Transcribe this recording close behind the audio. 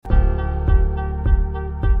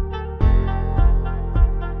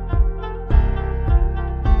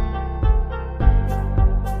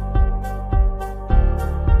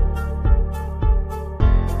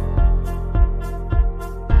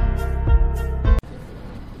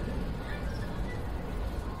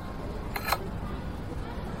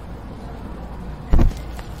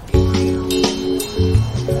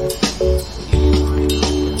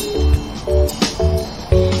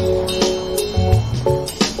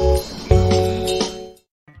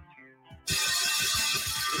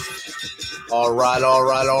All right.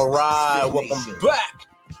 Welcome back.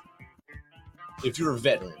 If you're a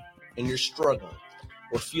veteran and you're struggling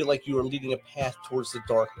or feel like you are leading a path towards the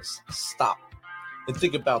darkness, stop and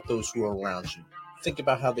think about those who are around you. Think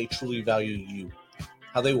about how they truly value you,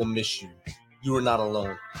 how they will miss you. You are not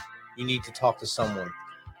alone. You need to talk to someone.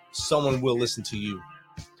 Someone will listen to you.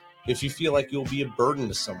 If you feel like you'll be a burden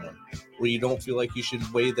to someone, or you don't feel like you should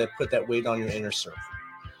put that weight on your inner circle,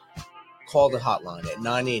 call the hotline at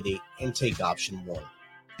 988 and take option 1.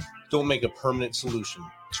 Don't make a permanent solution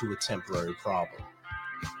to a temporary problem.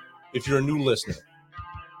 If you're a new listener,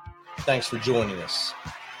 thanks for joining us.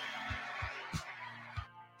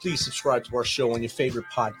 Please subscribe to our show on your favorite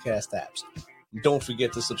podcast apps. And don't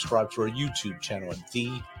forget to subscribe to our YouTube channel at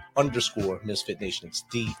 _MisFitNation. It's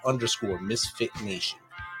 _MisFitNation.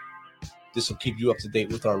 This will keep you up to date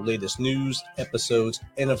with our latest news, episodes,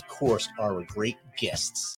 and of course, our great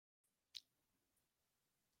guests.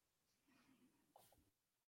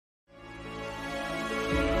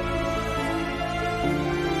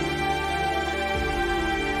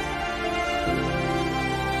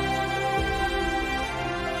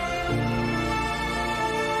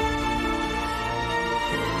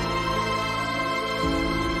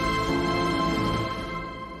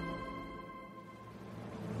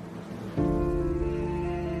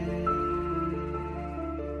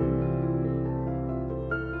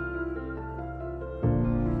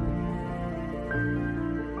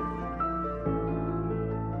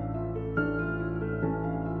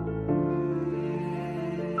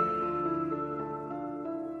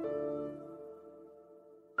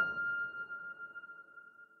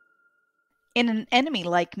 In An Enemy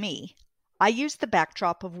Like Me, I used the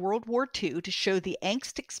backdrop of World War II to show the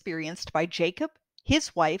angst experienced by Jacob,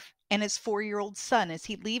 his wife, and his 4-year-old son as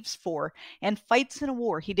he leaves for and fights in a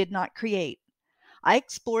war he did not create. I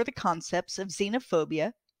explore the concepts of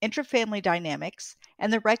xenophobia, intrafamily dynamics,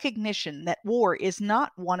 and the recognition that war is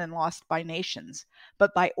not won and lost by nations,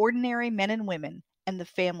 but by ordinary men and women and the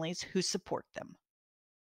families who support them.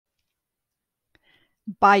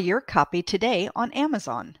 Buy your copy today on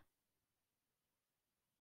Amazon.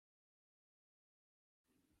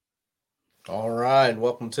 All right,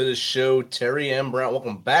 welcome to the show, Teri and Brown.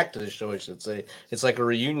 Welcome back to the show, I should say. It's like a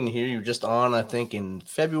reunion here. You're just on, I think, in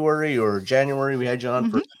February or January. We had you on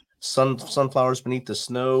for Sunflowers Beneath the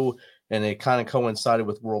Snow, and it kind of coincided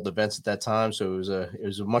with world events at that time. So it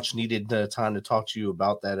was a much needed time to talk to you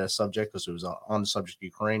about that subject, because it was on the subject of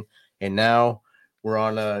Ukraine. And now we're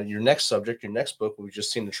on your next subject, your next book. We've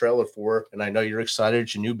just seen the trailer for, and I know you're excited.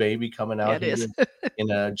 It's your new baby coming out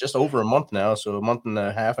in just over a month now, so a month and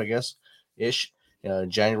a half, I guess. Ish.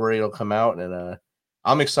 January it'll come out, and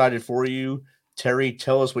I'm excited for you. Teri,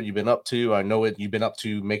 tell us what you've been up to. I know you've been up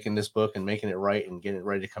to making this book and making it right and getting it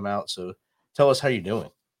ready to come out. So tell us how you're doing.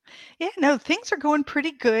 Yeah, no, things are going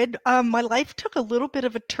pretty good. My life took a little bit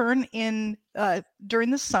of a turn during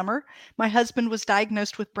the summer. My husband was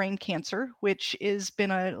diagnosed with brain cancer, which has been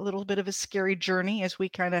a little bit of a scary journey as we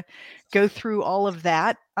kind of go through all of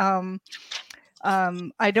that.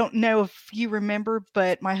 I don't know if you remember,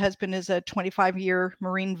 but my husband is a 25-year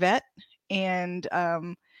Marine vet, and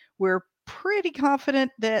we're pretty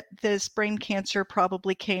confident that this brain cancer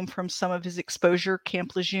probably came from some of his exposure,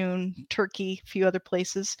 Camp Lejeune, Turkey, a few other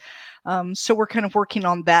places. So we're kind of working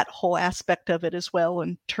on that whole aspect of it as well,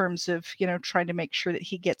 in terms of, trying to make sure that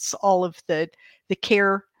he gets all of the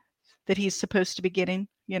care that he's supposed to be getting,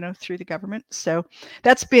 through the government. So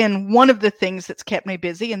that's been one of the things that's kept me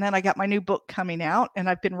busy. And then I got my new book coming out, and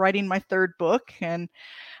I've been writing my 3rd book, and,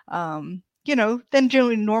 then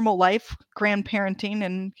doing normal life, grandparenting,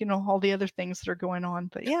 and, all the other things that are going on.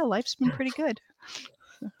 But yeah, life's been pretty good.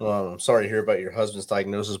 Well, I'm sorry to hear about your husband's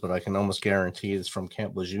diagnosis, but I can almost guarantee it's from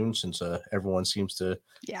Camp Lejeune, since everyone seems to,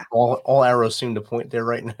 all arrows seem to point there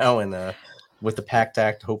right now. And with the PACT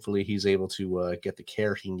Act, hopefully he's able to get the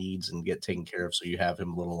care he needs and get taken care of, so you have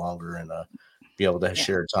him a little longer and be able to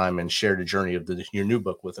share time and share the journey of your new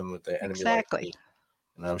book with him, with the enemy. Exactly.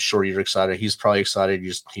 And I'm sure you're excited. He's probably excited.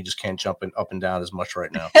 He just can't jump up and down as much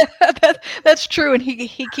right now. That's true. And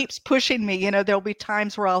he keeps pushing me. There'll be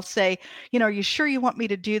times where I'll say, are you sure you want me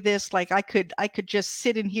to do this? Like I could just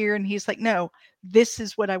sit in here. And he's like, no, this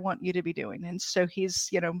is what I want you to be doing. And so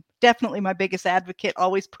he's, definitely my biggest advocate,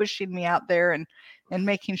 always pushing me out there and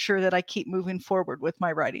making sure that I keep moving forward with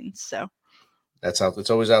my writing. So it's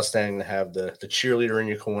always outstanding to have the cheerleader in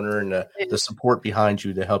your corner and the support behind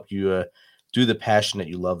you to help you do the passion that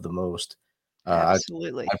you love the most.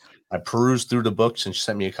 Absolutely. I perused through the books, and she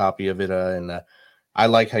sent me a copy of it, and I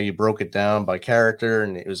like how you broke it down by character,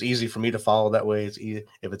 and it was easy for me to follow that way.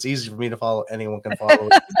 If it's easy for me to follow, anyone can follow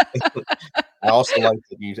it. I also like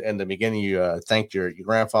that you, in the beginning, you thanked your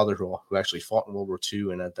grandfather who actually fought in World War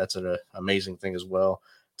II, and that's an amazing thing as well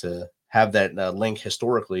to have that link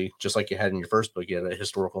historically, just like you had in your first book. You had a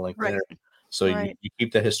historical link Right. there, so Right. you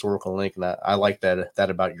keep that historical link, and I like that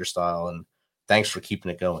about your style. And thanks for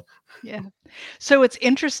keeping it going. Yeah. So it's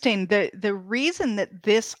interesting. The reason that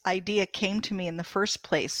this idea came to me in the first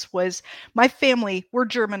place was my family, we're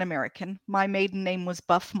German American. My maiden name was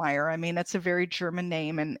Buffmeyer. I mean, that's a very German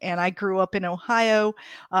name. And I grew up in Ohio,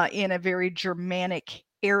 in a very Germanic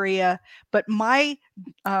area. But I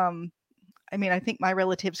think my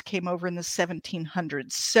relatives came over in the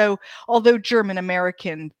 1700s. So although German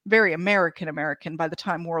American, very American American by the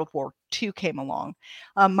time World War II came along,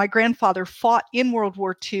 my grandfather fought in World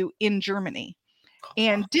War II in Germany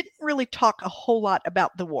and didn't really talk a whole lot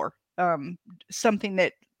about the war. Something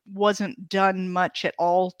that wasn't done much at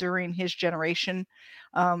all during his generation.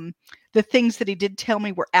 Um, the things that he did tell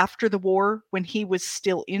me were after the war, when he was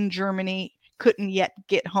still in Germany, couldn't yet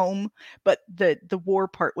get home, but the war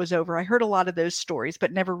part was over. I heard a lot of those stories,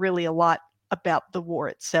 but never really a lot about the war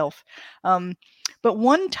itself. Um, but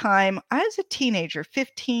one time I was a teenager,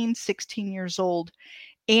 15, 16 years old,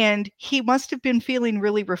 and he must have been feeling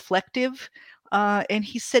really reflective. And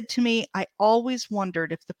he said to me, I always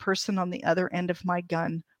wondered if the person on the other end of my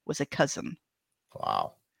gun was a cousin.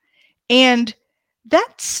 Wow. And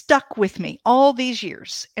that stuck with me all these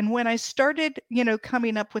years. And when I started,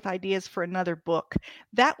 coming up with ideas for another book,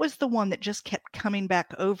 that was the one that just kept coming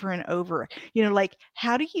back over and over. Like,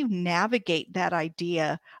 how do you navigate that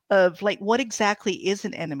idea of, like, what exactly is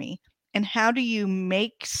an enemy? And how do you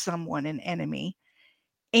make someone an enemy?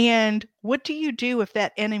 And what do you do if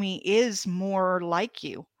that enemy is more like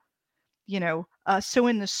you? So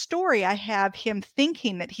in the story, I have him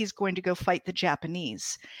thinking that he's going to go fight the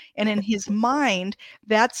Japanese, and in his mind,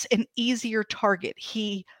 that's an easier target.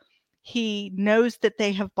 He knows that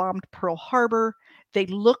they have bombed Pearl Harbor. They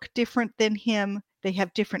look different than him. They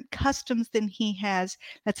have different customs than he has.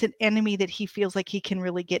 That's an enemy that he feels like he can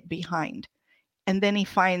really get behind. And then he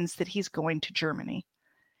finds that he's going to Germany.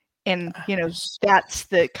 And that's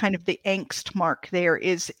the kind of the angst mark there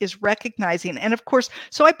is recognizing. And of course,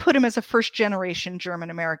 so I put him as a first generation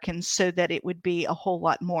German American so that it would be a whole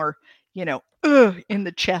lot more in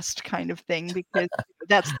the chest kind of thing, because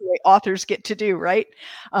that's the way authors get to do, right?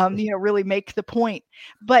 Really make the point.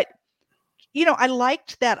 But I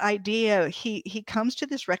liked that idea. He comes to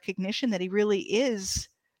this recognition that he really is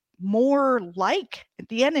more like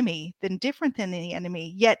the enemy than different than the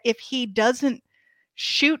enemy. Yet if he doesn't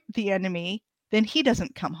shoot the enemy, then he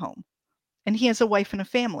doesn't come home. And he has a wife and a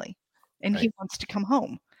family, and he Right. wants to come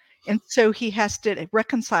home. And so he has to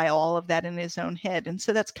reconcile all of that in his own head. And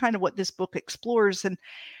so that's kind of what this book explores. And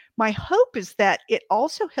my hope is that it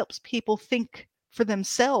also helps people think for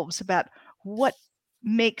themselves about what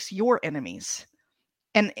makes your enemies,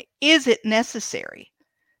 and is it necessary?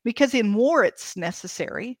 Because in war it's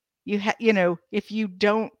necessary.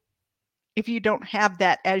 If you don't have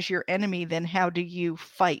that as your enemy, then how do you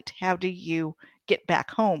fight? How do you get back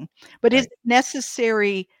home? But is Right. it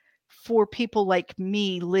necessary for people like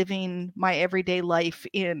me living my everyday life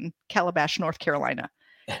in Calabash, North Carolina?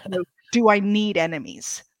 Do I need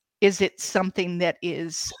enemies? Is it something that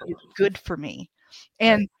is good for me? Right.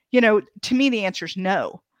 And to me, the answer is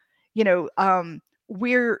no. You know,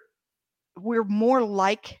 we're more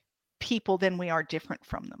like people than we are different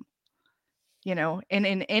from them. And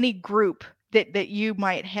in any group that you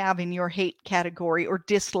might have in your hate category, or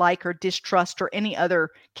dislike or distrust, or any other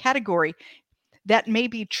category, that may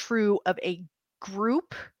be true of a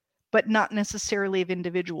group, but not necessarily of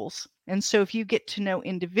individuals. And so if you get to know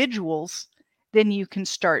individuals, then you can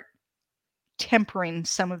start tempering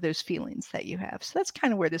some of those feelings that you have. So that's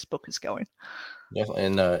kind of where this book is going. Definitely.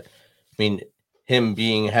 And I mean, him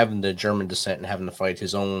having the German descent and having to fight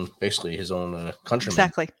basically his own countrymen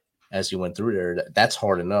Exactly. as he went through there, that's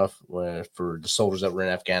hard enough for the soldiers that were in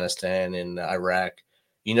Afghanistan and Iraq.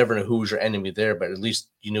 You never know who was your enemy there, but at least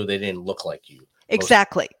you knew they didn't look like you.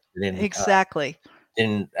 Exactly. They Exactly.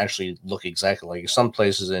 didn't actually look exactly like some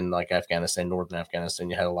places in like Afghanistan, northern Afghanistan.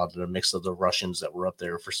 You had a lot of the mix of the Russians that were up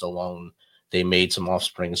there for so long. They made some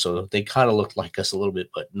offspring, so they kind of looked like us a little bit,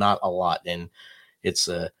 but not a lot. And it's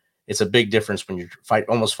a big difference when you're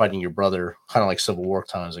almost fighting your brother, kind of like Civil War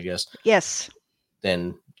times, I guess. Yes.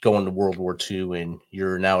 Than going to World War II and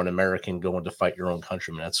you're now an American going to fight your own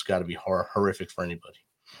countrymen. That's got to be horrific for anybody.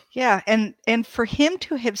 Yeah, and for him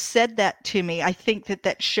to have said that to me, I think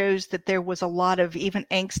that shows that there was a lot of even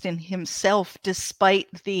angst in himself, despite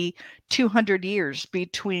the 200 years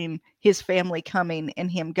between his family coming and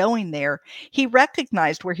him going there. He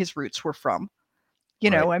recognized where his roots were from.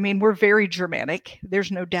 Right. I mean, we're very Germanic.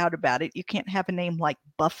 There's no doubt about it. You can't have a name like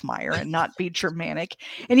Buffmeyer and not be Germanic.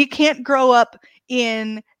 And you can't grow up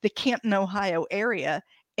in the Canton, Ohio area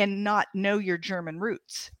and not know your German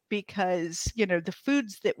roots, because, the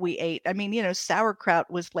foods that we ate, I mean, sauerkraut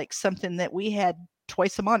was like something that we had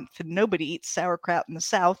twice a month, and nobody eats sauerkraut in the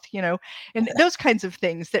South, and those kinds of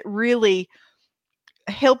things that really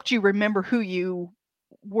helped you remember who you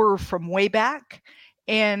were from way back.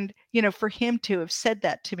 And, for him to have said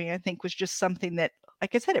that to me, I think was just something that,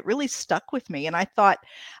 like I said, it really stuck with me. And I thought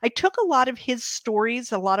I took a lot of his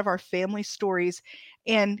stories, a lot of our family stories,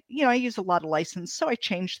 and, I use a lot of license. So I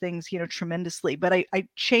changed things, tremendously, but I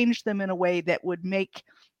changed them in a way that would make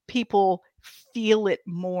people feel it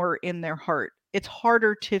more in their heart. It's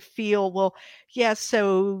harder to feel, well, yeah,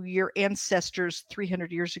 so your ancestors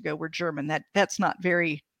 300 years ago were German. That's not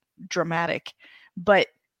very dramatic. But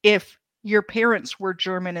if your parents were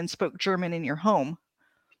German and spoke German in your home,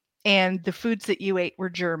 and the foods that you ate were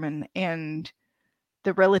German, and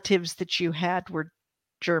the relatives that you had were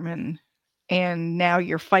German, and now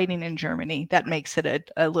you're fighting in Germany, that makes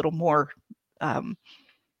it a little more,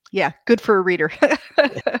 good for a reader.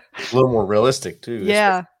 A little more realistic too,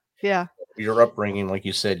 especially Yeah. your upbringing. Like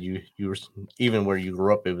you said, you were, even where you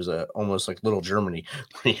grew up, it was almost like little Germany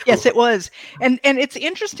where you Yes, grew it was. And it's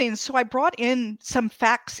interesting. So I brought in some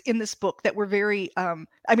facts in this book that were very,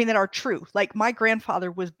 that are true. Like, my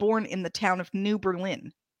grandfather was born in the town of New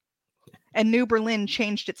Berlin, and New Berlin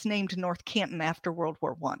changed its name to North Canton after World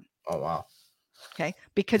War One. Oh wow, Okay,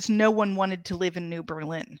 because no one wanted to live in New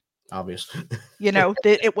Berlin. obvious.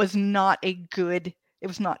 That it was not a good. It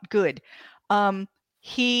was not good.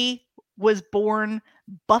 He was born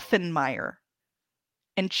Buffenmeyer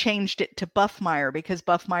and changed it to Buffmeyer because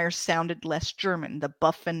Buffmeyer sounded less German. The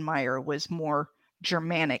Buffenmeyer was more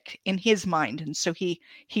Germanic in his mind, and so he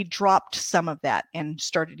dropped some of that and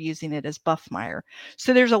started using it as Buffmeyer.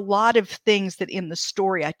 So there's a lot of things that in the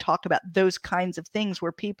story I talk about, those kinds of things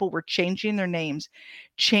where people were changing their names,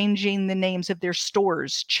 changing the names of their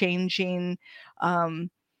stores, changing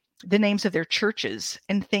the names of their churches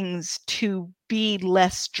and things to be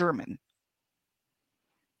less German.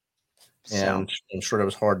 So And I'm sure that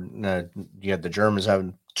was hard. You had the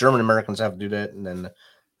German Americans have to do that, and then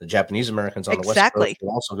the Japanese Americans on the West Coast exactly.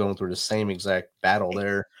 were also going through the same exact battle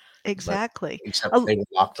there, but Exactly. except they were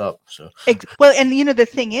locked up. So Well, and the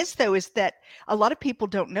thing is, though, is that a lot of people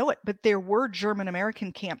don't know it, but there were German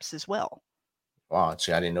American camps as well. wow,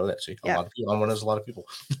 see, I didn't know that. See, a Yeah. lot of people. There's a lot of people.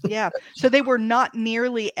 Yeah. So they were not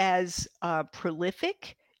nearly as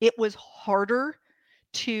prolific. It was harder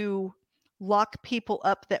to lock people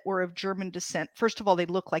up that were of German descent. First of all, they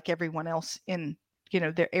looked like everyone else in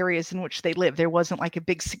their areas in which they live. There wasn't like a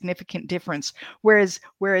big significant difference. Whereas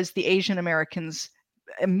the Asian Americans,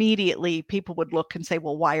 immediately people would look and say,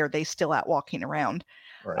 well, why are they still out walking around?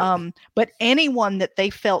 Right. But anyone that they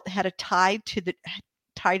felt had a tie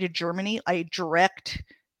to Germany, a direct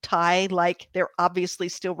tie, like they're obviously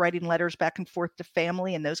still writing letters back and forth to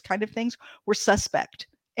family and those kind of things, were suspect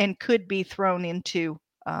and could be thrown into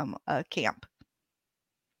a camp.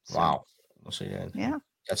 So, Wow. So yeah.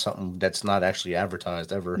 that's something that's not actually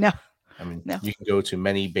advertised ever. No, I mean, no. you can go to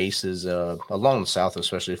many bases along the South,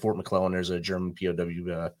 especially Fort McClellan. There's a German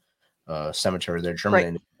POW cemetery there, German Right.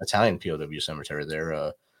 and Italian POW cemetery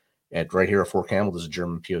there. At right here at Fort Campbell, there's a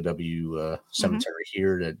German POW cemetery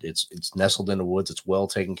here that it's nestled in the woods. It's well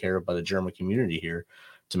taken care of by the German community here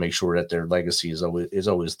to make sure that their legacy is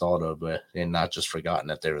always thought of and not just forgotten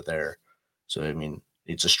that they were there. So I mean,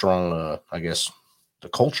 it's a strong, I guess, the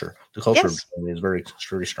culture of Yes. Germany is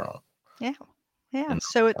very strong. Yeah. Yeah. And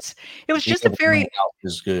So it was being just a able to bring very, it out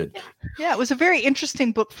is good. yeah, it was a very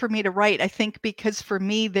interesting book for me to write, I think, because for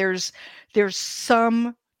me there's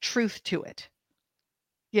some truth to it.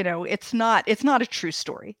 It's not a true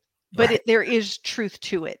story, but Right. there is truth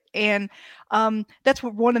to it. And that's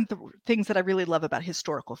one of the things that I really love about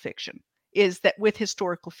historical fiction, is that with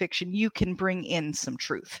historical fiction, you can bring in some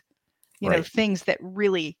truth, Right. things that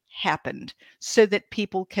really happened, so that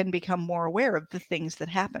people can become more aware of the things that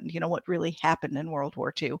happened, what really happened in World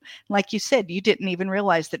War II. Like you said, you didn't even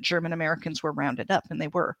realize that German Americans were rounded up, and they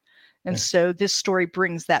were. And Yeah. so this story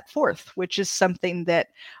brings that forth, which is something that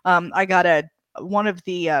I got one of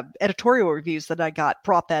the editorial reviews that I got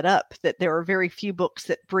brought that up, that there are very few books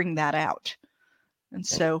that bring that out. And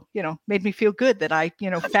so, made me feel good that I,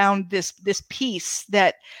 found this piece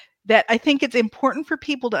that I think it's important for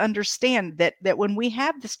people to understand, that when we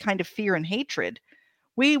have this kind of fear and hatred,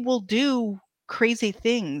 we will do crazy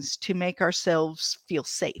things to make ourselves feel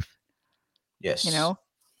safe. Yes. And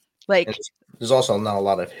Like there's also not a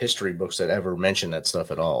lot of history books that ever mention that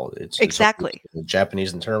stuff at all. It's always Exactly. the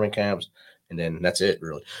Japanese internment camps, and then that's it,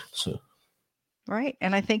 really. So Right.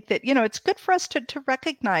 And I think that, it's good for us to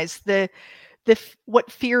recognize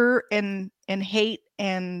what fear and hate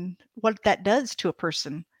and what that does to a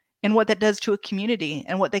person and what that does to a community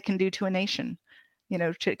and what they can do to a nation.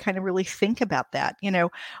 To kind of really think about that.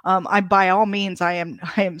 I by all means I am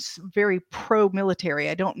very pro military.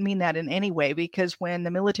 I don't mean that in any way, because when the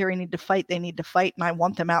military need to fight, they need to fight, and I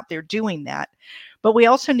want them out there doing that. But we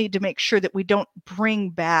also need to make sure that we don't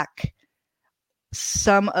bring back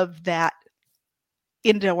some of that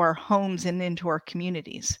into our homes and into our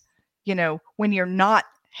communities. When you're not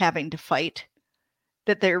having to fight,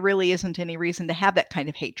 that there really isn't any reason to have that kind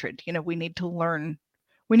of hatred. We need to learn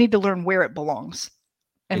where it belongs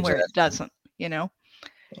and where it exactly.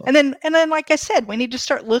 doesn't, And then like I said, we need to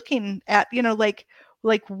start looking at, like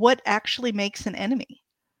what actually makes an enemy.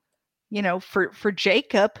 For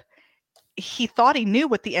Jacob, he thought he knew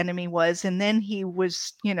what the enemy was, and then he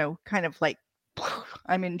was, kind of like,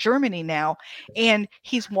 I'm in Germany now, and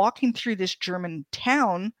he's walking through this German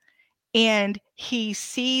town, and he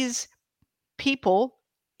sees people,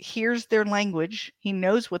 hears their language, he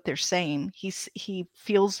knows what they're saying, he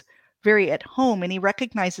feels very at home, and he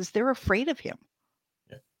recognizes they're afraid of him.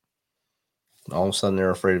 Yeah. All of a sudden, they're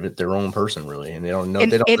afraid of it, their own person, really, and they don't know.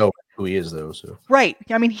 And They don't know who he is, though. So right,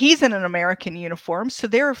 I mean, he's in an American uniform, so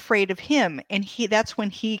they're afraid of him, and that's when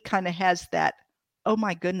he kind of has that, oh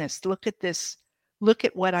my goodness, look at this, look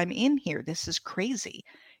at what I'm in here. This is crazy.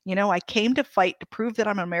 I came to fight to prove that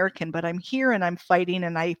I'm American, but I'm here and I'm fighting,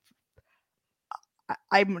 and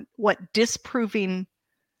I'm disproving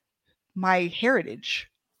my heritage.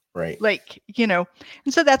 right, And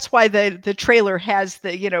so that's why the trailer has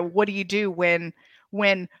the, what do you do when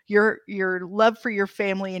your love for your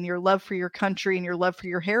family and your love for your country and your love for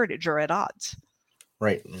your heritage are at odds.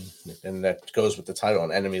 right, and that goes with the title,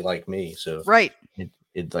 "An Enemy Like Me." So Right.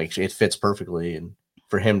 it fits perfectly, and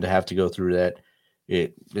for him to have to go through that,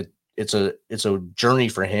 it's a journey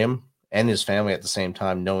for him and his family at the same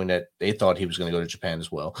time, knowing that they thought he was going to go to Japan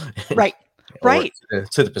as well, Right. or Right.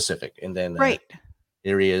 to the Pacific, and then Right.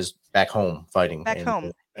 there he is back home fighting. Back And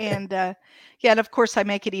home. And yeah, and of course I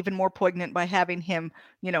make it even more poignant by having him,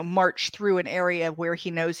 march through an area where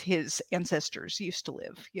he knows his ancestors used to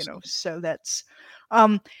live, so that's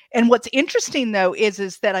and what's interesting though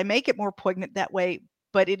is that I make it more poignant that way,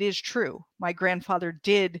 but it is true. My grandfather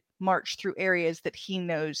did march through areas that he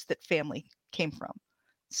knows that family came from.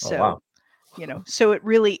 oh wow, So so it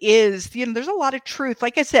really is, there's a lot of truth.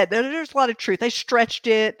 Like I said, there's a lot of truth. I stretched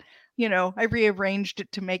it, I rearranged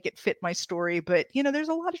it to make it fit my story, but there's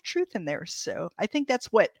a lot of truth in there. So I think that's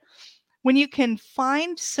when you can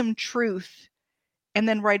find some truth and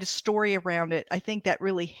then write a story around it, I think that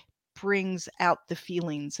really brings out the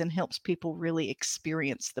feelings and helps people really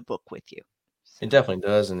experience the book with you. it So definitely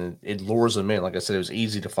does, and it lures them in. Like I said, it was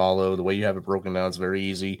easy to follow. The way you have it broken down, it's very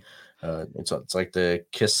easy. It's like the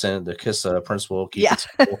principle, keep yeah. it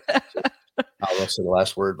simple. So, I won't say the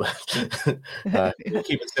last word, but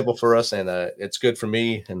keep it simple for us, and it's good for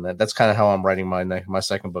me. And that's kind of how I'm writing my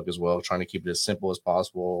second book as well, trying to keep it as simple as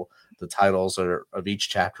possible. The titles of each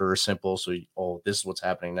chapter are simple, so this is what's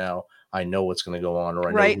happening now. I know what's going to go on, or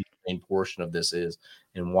I know Right. who the main portion of this is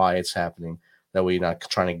and why it's happening. That way, you're not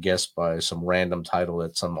trying to guess by some random title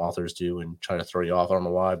that some authors do and try to throw you off. I don't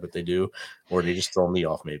know why, but they do, or they just throw me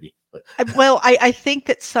off, maybe. But Well, I think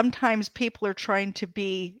that sometimes people are trying to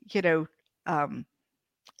be, um,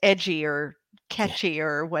 edgy or yeah, catchy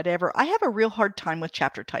or whatever. I have a real hard time with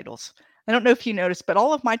chapter titles. I don't know if you noticed, but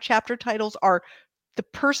all of my chapter titles are the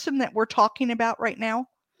person that we're talking about right now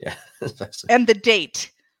yeah, that's and the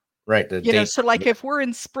date. right. The date, So like if we're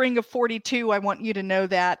in spring of 42, I want you to know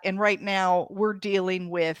that. And right now we're dealing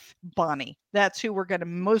with Bonnie. That's who we're going to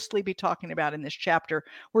mostly be talking about in this chapter.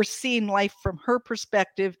 We're seeing life from her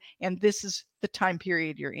perspective, and this is the time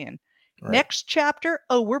period you're in. right. Next chapter,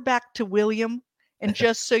 oh, we're back to William. And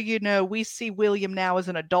just so you know, we see William now as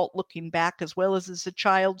an adult looking back as well as a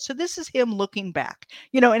child. So this is him looking back,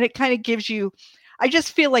 and it kind of gives you, I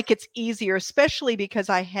just feel like it's easier, especially because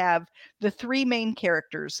I have the three main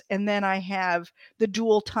characters and then I have the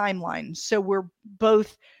dual timeline. So we're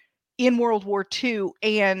both in World War II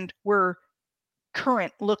and we're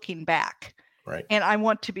current looking back. Right. And I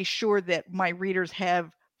want to be sure that my readers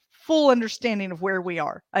have full understanding of where we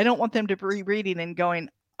are. I don't want them to be reading and going,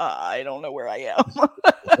 I don't know where I am.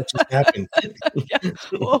 What just happened? Yeah.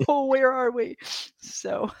 Oh, where are we?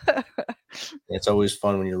 So It's always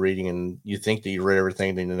fun when you're reading and you think that you read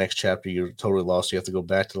everything, then the next chapter you're totally lost. You have to go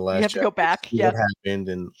back to the you last have to go chapter to back. see what Yep. happened,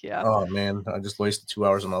 and Yeah. oh man, I just wasted 2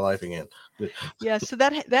 hours of my life again. Yeah, so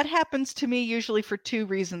that happens to me usually for two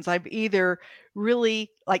reasons. I'm either really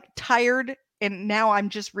like tired and now I'm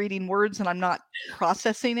just reading words and I'm not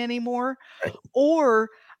processing anymore, Right, or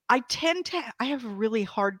I have a really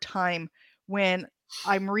hard time when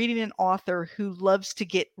I'm reading an author who loves to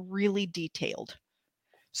get really detailed.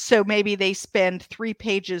 So maybe they spend 3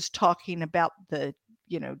 pages talking about the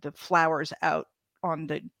flowers out on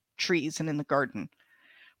the trees and in the garden.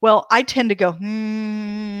 Well, I tend to go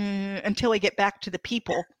until I get back to the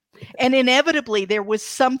people. And inevitably, there was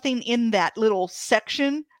something in that little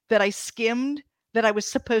section that I skimmed that I was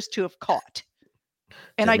supposed to have caught.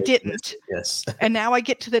 And that I makes sense. didn't. Yes, And now I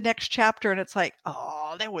get to the next chapter and it's like,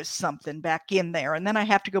 oh, there was something back in there. And then I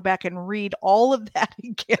have to go back and read all of that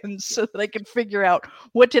again so that I can figure out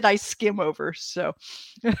what did I skim over. So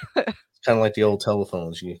it's kind of like the old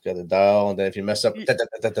telephones. You got to dial, and then if you mess up, all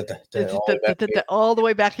the way back again. all the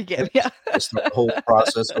way back again. Yeah. Just start the whole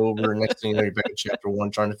process over. And next thing you know, you're back in chapter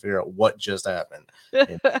 1, trying to figure out what just happened.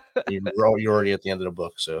 And you're already at the end of the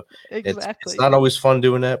book. So it's Exactly. not always fun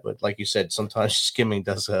doing that, but like you said, sometimes skimming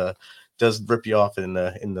does rip you off in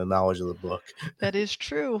the knowledge of the book. That is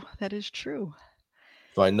true. That is true.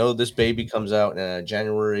 So I know this baby comes out in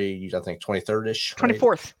January, I think 23rd ish, right?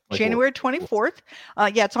 24th, 24th. January 24th.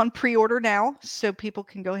 Yeah, it's on pre-order now, so people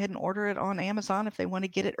can go ahead and order it on Amazon if they want to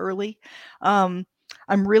get it early. Um,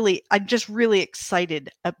 I'm just really excited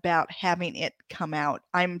about having it come out.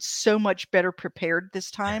 I'm so much better prepared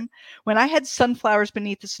this time. When I had Sunflowers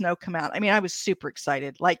Beneath the Snow come out, I mean, I was super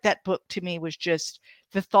excited. Like that book to me was just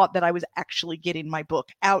the thought that I was actually getting my book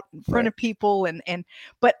out in front of people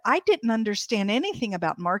but I didn't understand anything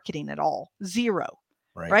about marketing at all. Zero.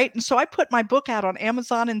 Right. And so I put my book out on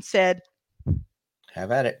Amazon and said,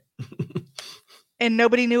 have at it. and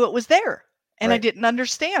nobody knew it was there. And I Right. didn't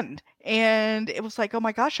understand. And it was like, oh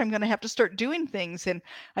my gosh, I'm going to have to start doing things. And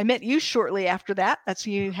I met you shortly after that. That's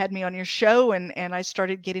when you had me on your show. And I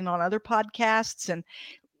started getting on other podcasts and,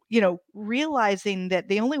 realizing that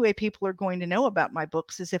the only way people are going to know about my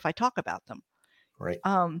books is if I talk about them. Right.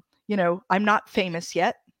 I'm not famous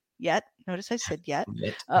yet. Notice I said yet.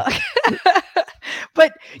 Yet.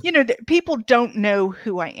 But, people don't know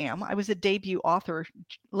who I am. I was a debut author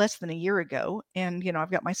less than a year ago. And,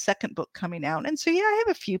 I've got my second book coming out. And so, yeah, I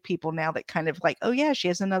have a few people now that kind of like, oh, yeah, she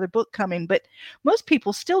has another book coming. But most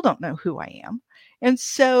people still don't know who I am. And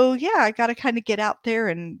so, yeah, I got to kind of get out there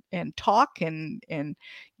and talk and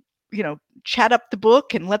chat up the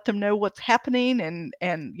book and let them know what's happening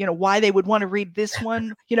and why they would want to read this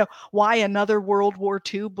one, why another World War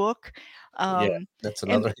II book. Yeah, that's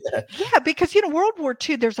And another. yeah, because World War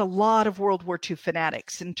II, there's a lot of World War II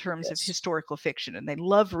fanatics in terms of Yes. historical fiction, and they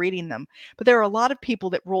love reading them. But there are a lot of people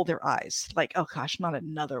that roll their eyes, like, oh gosh, not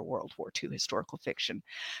another World War II historical fiction.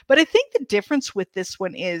 But I think the difference with this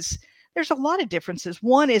one is there's a lot of differences.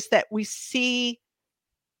 One is that we see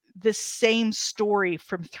the same story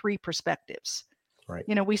from three perspectives. Right.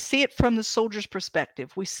 We see it from the soldier's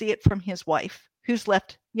perspective. We see it from his wife who's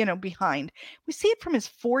left, behind. We see it from his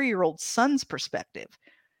 4-year-old son's perspective.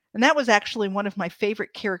 And that was actually one of my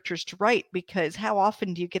favorite characters to write because how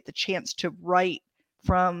often do you get the chance to write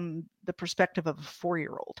from the perspective of a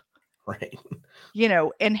 4-year-old? Right.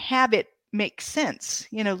 And have it make sense,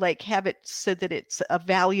 like have it so that it's a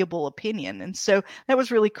valuable opinion. And so that was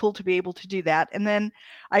really cool to be able to do that. And then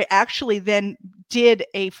I actually then did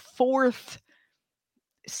a fourth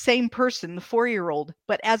same person, the 4-year-old,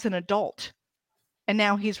 but as an adult. And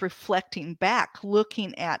now he's reflecting back,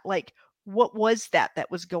 looking at like, what was that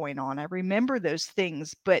was going on? I remember those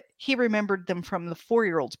things, but he remembered them from the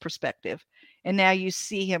 4-year-old's perspective. And now you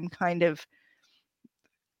see him kind of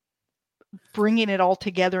bringing it all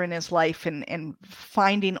together in his life and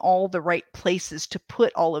finding all the right places to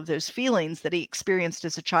put all of those feelings that he experienced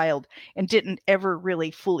as a child and didn't ever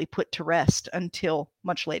really fully put to rest until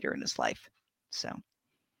much later in his life. So.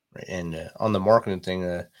 Right. And on the marketing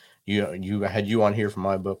thing, you had you on here for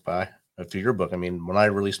my book for your book. I mean, when I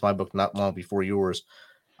released my book not long before yours,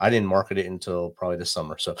 I didn't market it until probably this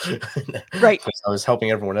summer. So Right. I was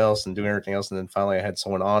helping everyone else and doing everything else. And then finally I had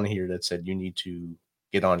someone on here that said, you need to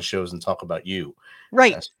get on shows and talk about you.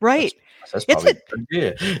 Right. Right. That's probably a good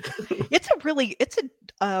idea.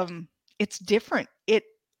 It's different. It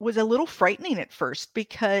was a little frightening at first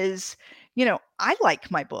because, I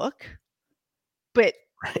like my book, but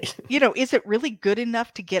Right. is it really good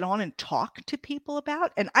enough to get on and talk to people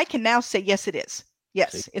about? And I can now say, yes, it is.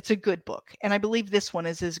 Yes, it's a good book. And I believe this one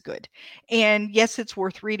is as good. And yes, it's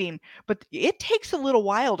worth reading, but it takes a little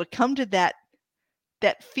while to come to that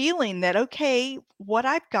feeling that, okay, what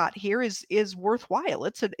I've got here is worthwhile.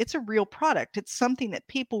 It's a real product. It's something that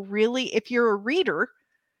people really, if you're a reader,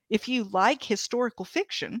 if you like historical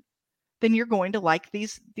fiction, then you're going to like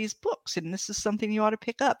these books, and this is something you ought to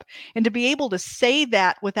pick up. And to be able to say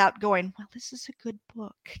that without going, well, this is a good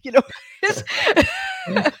book,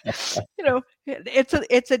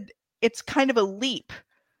 it's, it's kind of a leap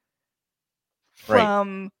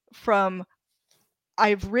from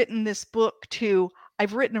I've written this book to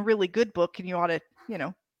I've written a really good book, and you ought to,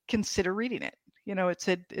 consider reading it.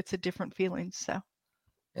 It's a different feeling. So,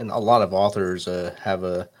 and a lot of authors have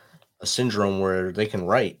a syndrome where they can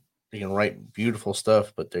write beautiful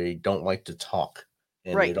stuff, but they don't like to talk,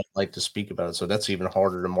 and they don't like to speak about it. So that's even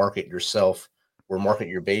harder to market yourself or market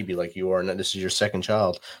your baby like you are. And this is your second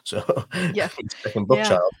child. So yeah, second book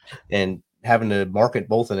child, and having to market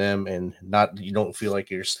both of them, and you don't feel like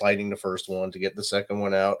you're sliding the first one to get the second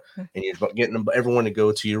one out, and you're getting everyone to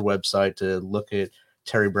go to your website to look at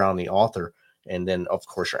Teri Brown, the author. And then, of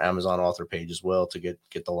course, your Amazon author page as well to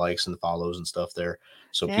get the likes and the follows and stuff there.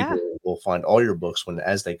 So people will find all your books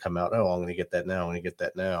as they come out. Oh, I'm going to get that now. I'm going to get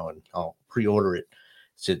that now, and I'll pre-order it.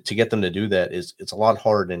 To get them to do that it's a lot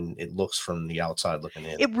harder than it looks from the outside looking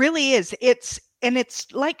in. It really is. It's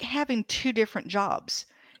like having two different jobs.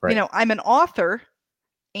 Right. I'm an author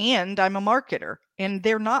and I'm a marketer, and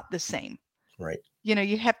they're not the same. Right.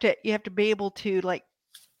 You have to be able to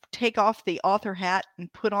take off the author hat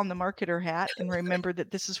and put on the marketer hat and remember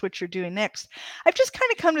that this is what you're doing next. I've just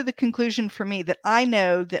kind of come to the conclusion for me that I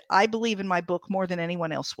know that I believe in my book more than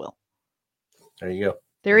anyone else will. There you go.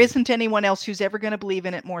 There isn't anyone else who's ever going to believe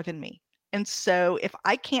in it more than me. And so if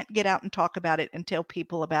I can't get out and talk about it and tell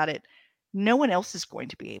people about it, no one else is going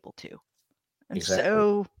to be able to. And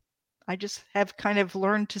so I just have kind of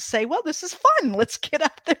learned to say, well, this is fun. Let's get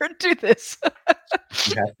out there and do this.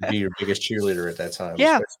 You have to be your biggest cheerleader at that time.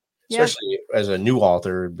 Yeah. Especially as a new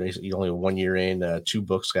author, basically only 1 year in, 2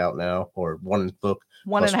 books out now, or one book.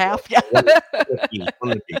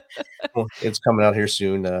 1.5. Well, it's coming out here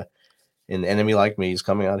soon. An Enemy Like Me is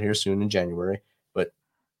coming out here soon in January. But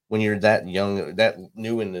when you're that young, that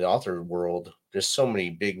new in the author world, there's so many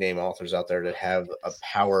big name authors out there that have a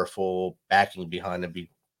powerful backing behind them,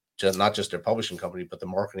 not just their publishing company, but the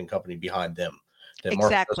marketing company behind them. That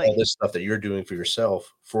markets all this stuff that you're doing for yourself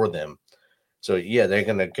for them. So yeah, they're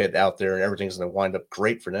gonna get out there and everything's gonna wind up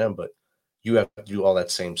great for them, but you have to do all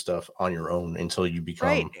that same stuff on your own until you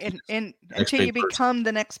become and until you become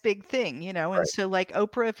the next big thing, And so, like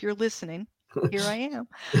Oprah, if you're listening, here I am.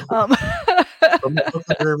 From the book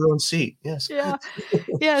under everyone's seat. Yes.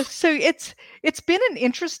 Yeah. So it's been an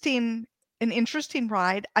interesting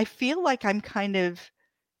ride. I feel like I'm kind of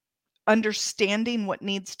understanding what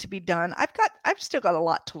needs to be done. I've still got a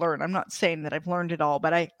lot to learn. I'm not saying that I've learned it all,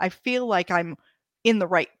 but I feel like I'm in the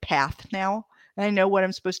right path now. And I know what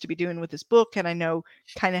I'm supposed to be doing with this book, and I know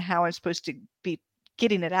kind of how I'm supposed to be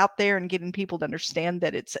getting it out there and getting people to understand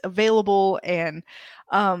that it's available. And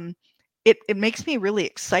it makes me really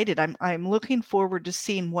excited. I'm looking forward to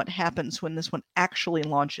seeing what happens when this one actually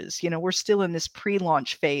launches. We're still in this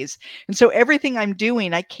pre-launch phase, and so everything I'm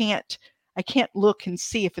doing, I can't look and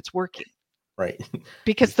see if it's working. Right.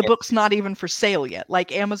 Because the book's not even for sale yet.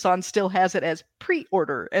 Like Amazon still has it as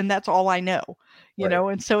pre-order, and that's all I know. You know,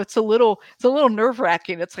 and so it's a little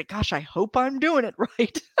nerve-wracking. It's like, gosh, I hope I'm doing it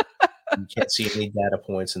right. You can't see any data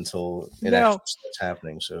points until it actually starts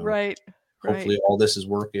happening. So hopefully all this is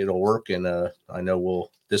it'll work, and I know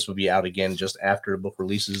this will be out again just after the book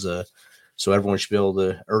releases. So everyone should be able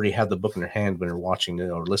to already have the book in their hand when they're watching it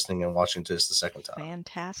or listening and watching this the second time.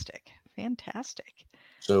 Fantastic.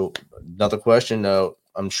 So another question,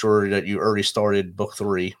 I'm sure that you already started book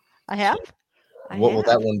 3. I have. So what will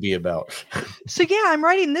that one be about? So yeah, I'm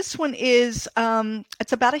writing this one is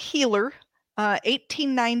it's about a healer,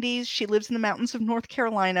 1890s. She lives in the mountains of North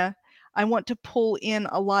Carolina. I want to pull in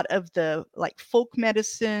a lot of the folk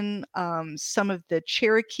medicine, some of the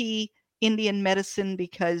Cherokee Indian medicine,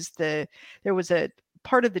 because there was a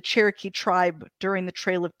part of the Cherokee tribe during the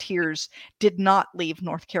Trail of Tears did not leave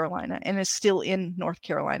North Carolina and is still in North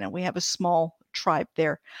Carolina. We have a small tribe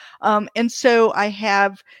there. And so I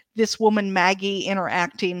have this woman, Maggie,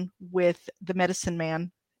 interacting with the medicine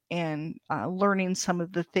man and learning some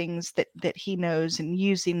of the things that he knows and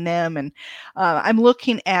using them. And I'm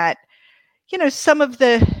looking at, some of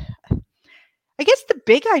the, I guess the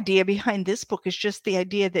big idea behind this book is just the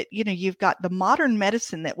idea that, you've got the modern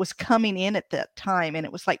medicine that was coming in at that time, and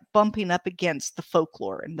it was like bumping up against the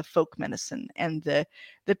folklore and the folk medicine and the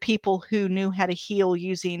people who knew how to heal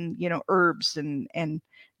using, herbs and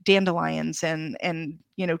dandelions and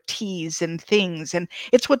teas and things. And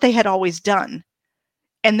it's what they had always done.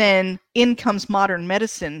 And then in comes modern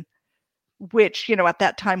medicine, which, at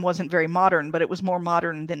that time wasn't very modern, but it was more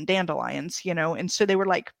modern than dandelions, and so they were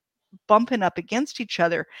like bumping up against each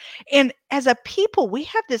other. And as a people, we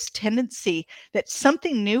have this tendency that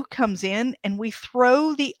something new comes in and we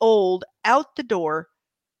throw the old out the door,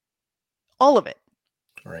 all of it.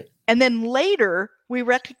 Right. And then later we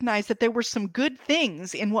recognize that there were some good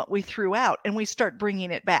things in what we threw out and we start bringing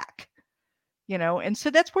it back. And so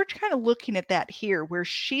we're kind of looking at that here, where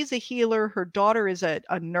she's a healer. Her daughter is a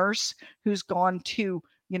nurse who's gone to,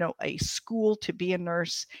 a school to be a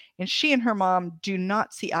nurse. And she and her mom do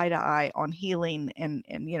not see eye to eye on healing and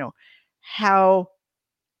how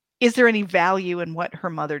is there any value in what her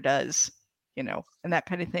mother does, and that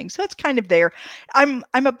kind of thing. So it's kind of there. I'm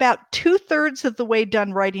about 2/3 of the way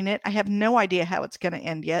done writing it. I have no idea how it's going to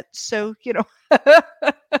end yet. So,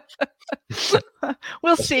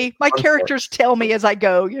 we'll see. My characters tell me as I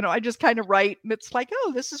go, I just kind of write and it's like,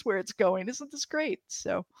 oh, this is where it's going. Isn't this great?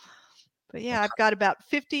 So, but yeah, I've got about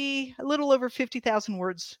a little over 50,000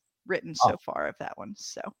 words written so far of that one.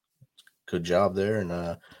 So good job there.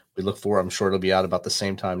 And we look forward, I'm sure it'll be out about the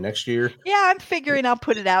same time next year. Yeah, I'm figuring I'll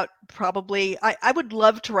put it out probably. I would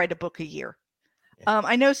love to write a book a year. Yeah.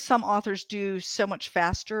 I know some authors do so much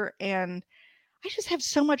faster, and I just have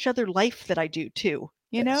so much other life that I do too.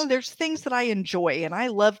 Yes. There's things that I enjoy, and I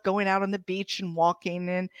love going out on the beach and walking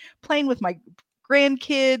and playing with my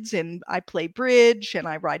grandkids, and I play bridge and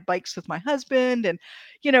I ride bikes with my husband. And,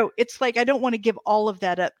 it's like I don't want to give all of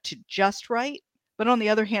that up to just write. But on the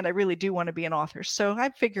other hand, I really do want to be an author. So I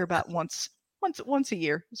figure about once a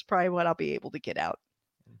year is probably what I'll be able to get out,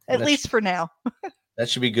 at least for now. That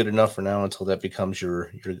should be good enough for now until that becomes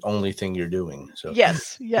your only thing you're doing. So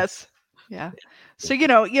Yes. Yeah. So,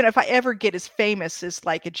 if I ever get as famous as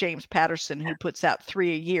like a James Patterson who puts out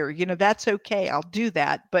 3 a year, that's okay. I'll do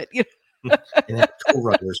that. But, and have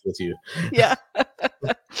co-writers with you. Yeah.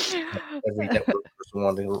 Every network person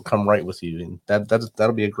wanting to come write with you, and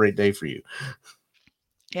that'll be a great day for you.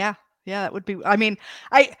 Yeah, that would be. I mean,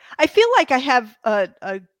 I feel like I have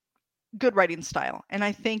a good writing style, and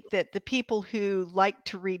I think that the people who like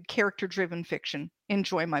to read character-driven fiction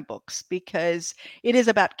enjoy my books because it is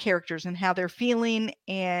about characters and how they're feeling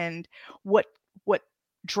and what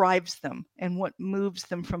drives them and what moves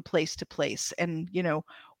them from place to place, and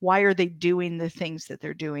why are they doing the things that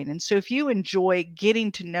they're doing. And so if you enjoy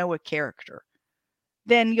getting to know a character,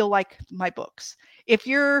 then you'll like my books. If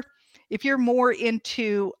you're more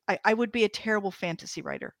into, I would be a terrible fantasy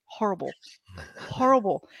writer. Horrible,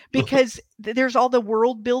 because there's all the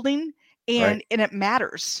world building and it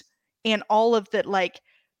matters. And all of that, like,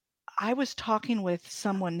 I was talking with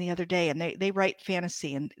someone the other day and they write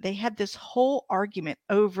fantasy, and they had this whole argument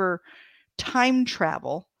over time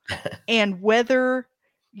travel and whether,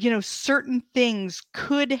 certain things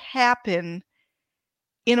could happen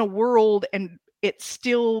in a world and it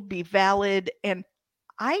still be valid. And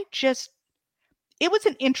it was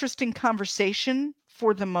an interesting conversation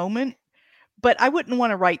for the moment, but I wouldn't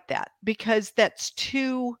want to write that because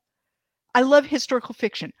I love historical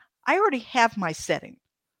fiction. I already have my setting.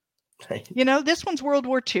 Right. This one's World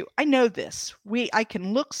War II. I know this. I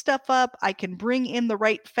can look stuff up. I can bring in the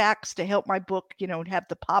right facts to help my book, have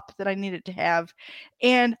the pop that I need it to have.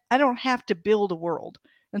 And I don't have to build a world.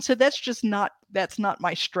 And so that's not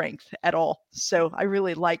my strength at all. So I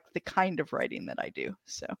really like the kind of writing that I do.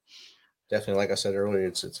 So definitely, like I said earlier,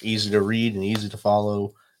 it's easy to read and easy to follow,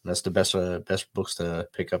 and that's the best books to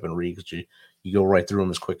pick up and read because you go right through them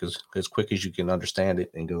as quick as you can understand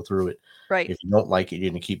it and go through it. Right. If you don't like it, you're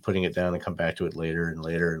going to keep putting it down and come back to it later and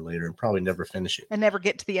later and later and probably never finish it. And never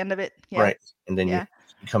get to the end of it. Yeah. Right. And then you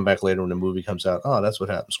come back later when the movie comes out. Oh, that's what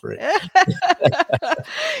happens. Great.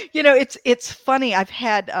 It's funny. I've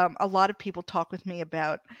had a lot of people talk with me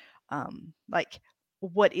about like,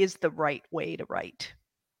 what is the right way to write?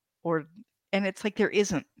 And it's like, there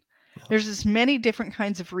isn't. There's as many different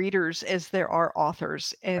kinds of readers as there are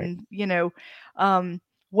authors. And,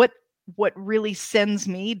 what really sends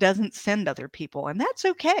me doesn't send other people. And that's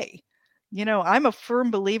okay. I'm a firm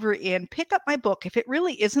believer in pick up my book. If it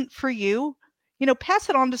really isn't for you, pass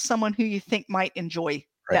it on to someone who you think might enjoy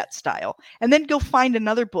that style, and then go find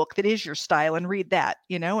another book that is your style and read that,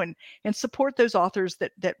 and support those authors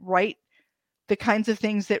that write the kinds of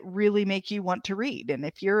things that really make you want to read. And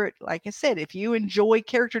if you're, like I said, if you enjoy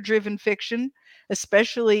character-driven fiction,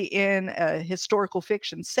 especially in a historical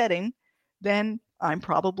fiction setting, then I'm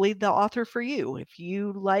probably the author for you. If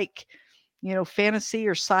you like, fantasy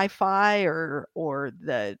or sci-fi or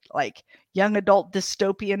the like young adult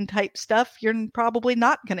dystopian type stuff, you're probably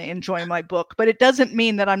not going to enjoy my book. But it doesn't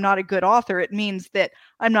mean that I'm not a good author. It means that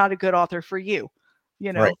I'm not a good author for you,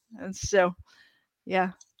 Right. And so,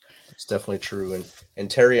 yeah. It's definitely true. And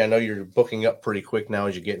Teri, I know you're booking up pretty quick now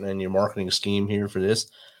as you're getting in your marketing scheme here for this.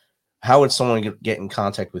 How would someone get in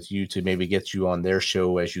contact with you to maybe get you on their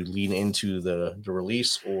show as you lean into the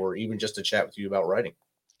release, or even just to chat with you about writing?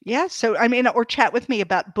 Yeah. So, or chat with me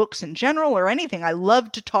about books in general or anything. I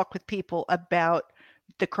love to talk with people about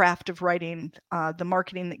the craft of writing, the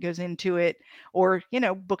marketing that goes into it, or,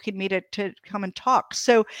 booking me to come and talk.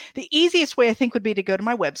 So the easiest way I think would be to go to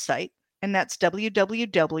my website, and that's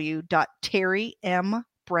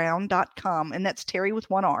www.terrymBrown.com. And that's Teri with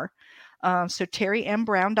one R. So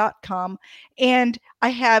terrymBrown.com. And I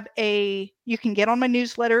have you can get on my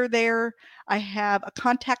newsletter there. I have a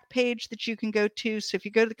contact page that you can go to. So if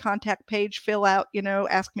you go to the contact page, fill out,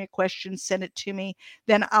 ask me a question, send it to me,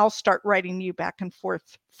 then I'll start writing you back and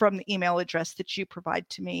forth from the email address that you provide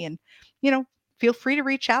to me. And, feel free to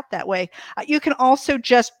reach out that way. You can also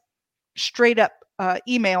just straight up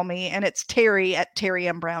email me, and it's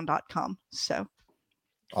Teri@terrymBrown.com. So.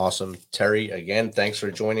 Awesome. Teri, again, thanks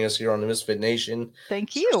for joining us here on the Misfit Nation.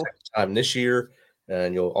 Thank you. Time this year.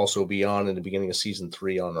 And you'll also be on in the beginning of season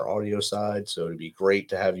 3 on our audio side. So it'd be great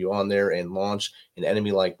to have you on there and launch An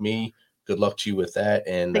Enemy Like Me. Good luck to you with that.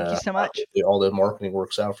 And thank you so much. All the marketing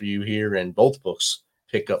works out for you here, and both books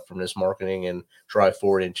pick up from this marketing and drive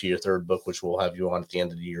forward into your third book, which we'll have you on at the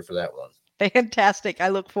end of the year for that one. Fantastic. I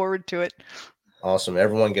look forward to it. Awesome.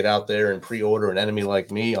 Everyone get out there and pre-order An Enemy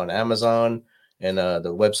Like Me on Amazon. And the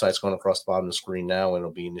website's going across the bottom of the screen now, and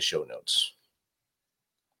it'll be in the show notes.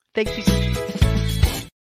 Thank you.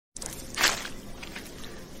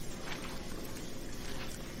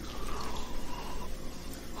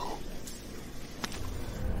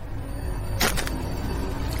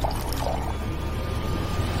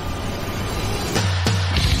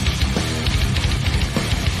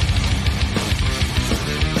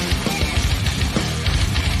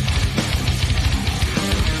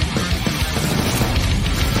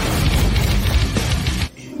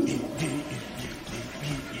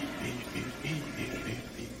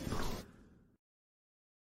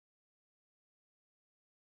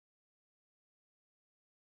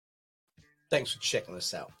 Thanks for checking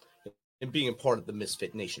us out and being a part of the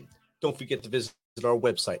Misfit Nation. Don't forget to visit our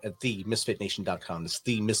website at themisfitnation.com. That's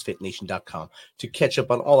themisfitnation.com to catch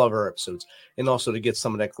up on all of our episodes and also to get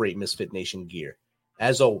some of that great Misfit Nation gear.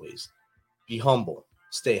 As always, be humble,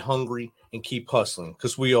 stay hungry, and keep hustling,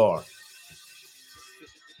 because we are